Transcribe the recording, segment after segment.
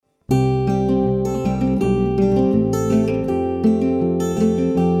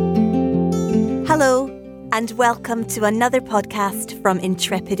and welcome to another podcast from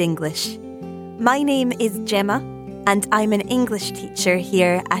Intrepid English. My name is Gemma, and I'm an English teacher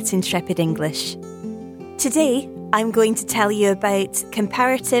here at Intrepid English. Today, I'm going to tell you about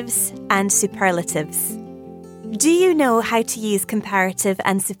comparatives and superlatives. Do you know how to use comparative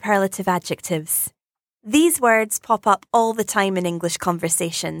and superlative adjectives? These words pop up all the time in English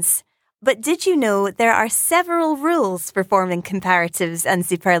conversations. But did you know there are several rules for forming comparatives and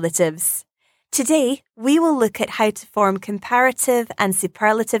superlatives? Today, we will look at how to form comparative and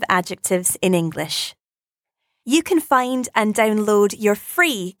superlative adjectives in English. You can find and download your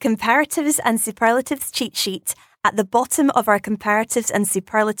free Comparatives and Superlatives cheat sheet at the bottom of our Comparatives and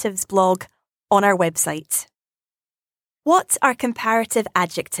Superlatives blog on our website. What are comparative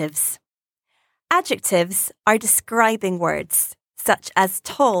adjectives? Adjectives are describing words such as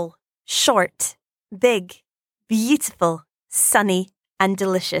tall, short, big, beautiful, sunny, and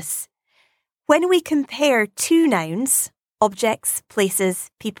delicious. When we compare two nouns, objects,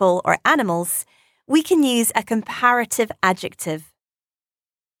 places, people, or animals, we can use a comparative adjective.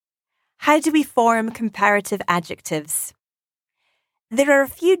 How do we form comparative adjectives? There are a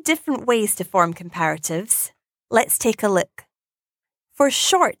few different ways to form comparatives. Let's take a look. For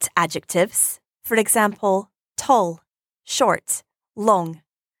short adjectives, for example, tall, short, long,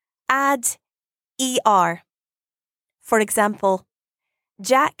 add er. For example,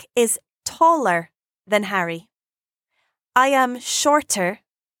 Jack is taller than Harry. I am shorter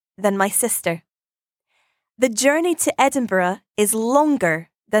than my sister. The journey to Edinburgh is longer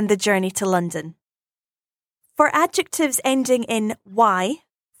than the journey to London. For adjectives ending in y,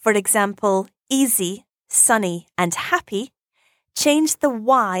 for example, easy, sunny, and happy, change the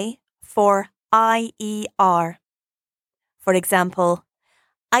y for ier. For example,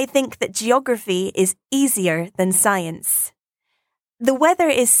 I think that geography is easier than science. The weather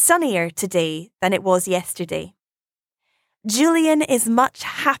is sunnier today than it was yesterday. Julian is much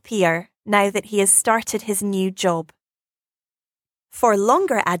happier now that he has started his new job. For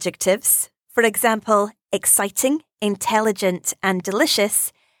longer adjectives, for example, exciting, intelligent, and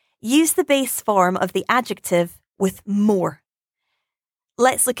delicious, use the base form of the adjective with more.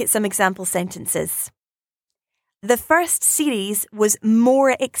 Let's look at some example sentences. The first series was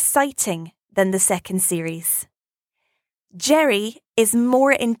more exciting than the second series. Jerry is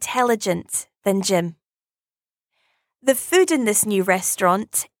more intelligent than Jim. The food in this new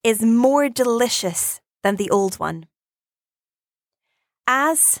restaurant is more delicious than the old one.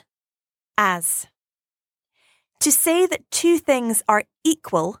 As. To say that two things are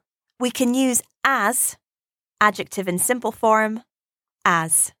equal, we can use as, adjective in simple form,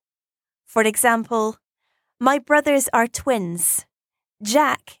 as. For example, my brothers are twins.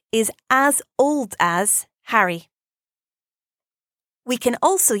 Jack is as old as Harry. We can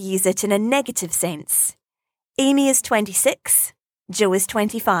also use it in a negative sense. Amy is 26, Joe is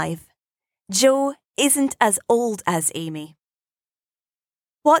 25. Joe isn't as old as Amy.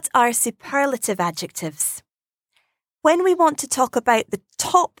 What are superlative adjectives? When we want to talk about the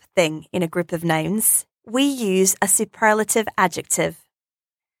top thing in a group of nouns, we use a superlative adjective.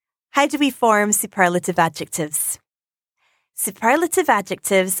 How do we form superlative adjectives? Superlative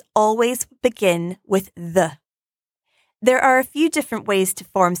adjectives always begin with the. There are a few different ways to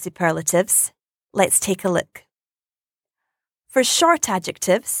form superlatives. Let's take a look. For short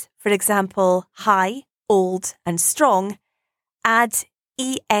adjectives, for example, high, old, and strong, add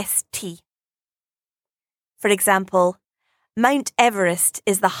est. For example, Mount Everest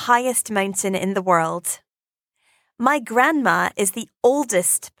is the highest mountain in the world. My grandma is the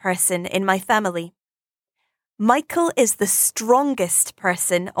oldest person in my family. Michael is the strongest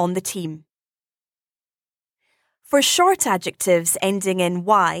person on the team. For short adjectives ending in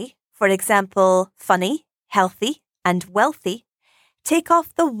y, for example, funny, healthy, and wealthy, take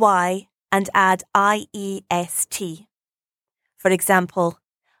off the y and add iest. For example,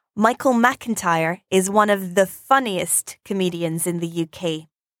 Michael McIntyre is one of the funniest comedians in the UK.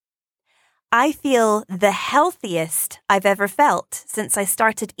 I feel the healthiest I've ever felt since I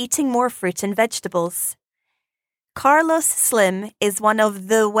started eating more fruit and vegetables. Carlos Slim is one of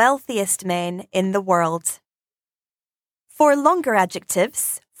the wealthiest men in the world. For longer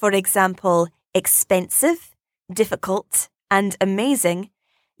adjectives, for example, expensive, difficult, and amazing,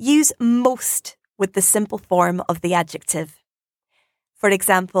 use most with the simple form of the adjective. For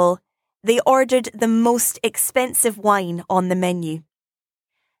example, they ordered the most expensive wine on the menu.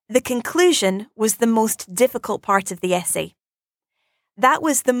 The conclusion was the most difficult part of the essay. That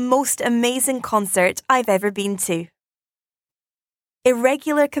was the most amazing concert I've ever been to.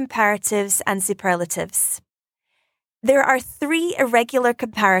 Irregular comparatives and superlatives. There are 3 irregular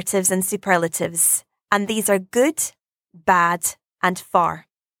comparatives and superlatives, and these are good, bad, and far.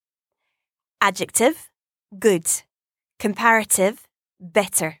 Adjective, good. Comparative,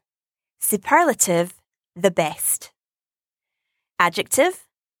 better. Superlative, the best. Adjective,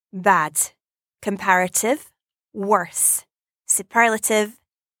 bad. Comparative, worse. Superlative,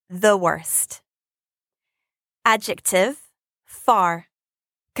 the worst. Adjective, far.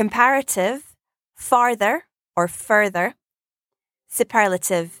 Comparative, farther or further.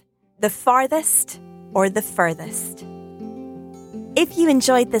 Superlative, the farthest or the furthest. If you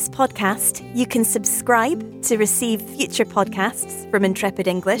enjoyed this podcast, you can subscribe to receive future podcasts from Intrepid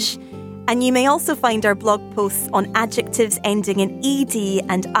English, and you may also find our blog posts on adjectives ending in ed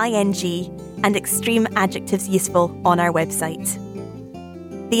and ing and extreme adjectives useful on our website.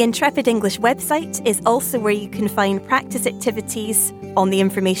 The Intrepid English website is also where you can find practice activities on the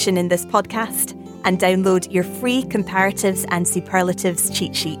information in this podcast and download your free comparatives and superlatives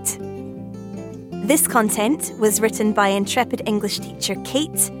cheat sheet. This content was written by Intrepid English teacher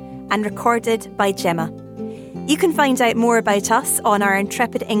Kate and recorded by Gemma. You can find out more about us on our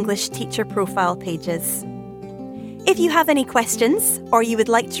Intrepid English teacher profile pages. If you have any questions or you would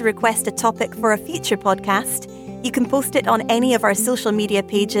like to request a topic for a future podcast, you can post it on any of our social media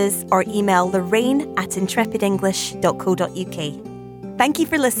pages or email lorraine@intrepidenglish.co.uk. Thank you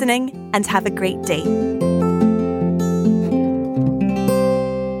for listening and have a great day.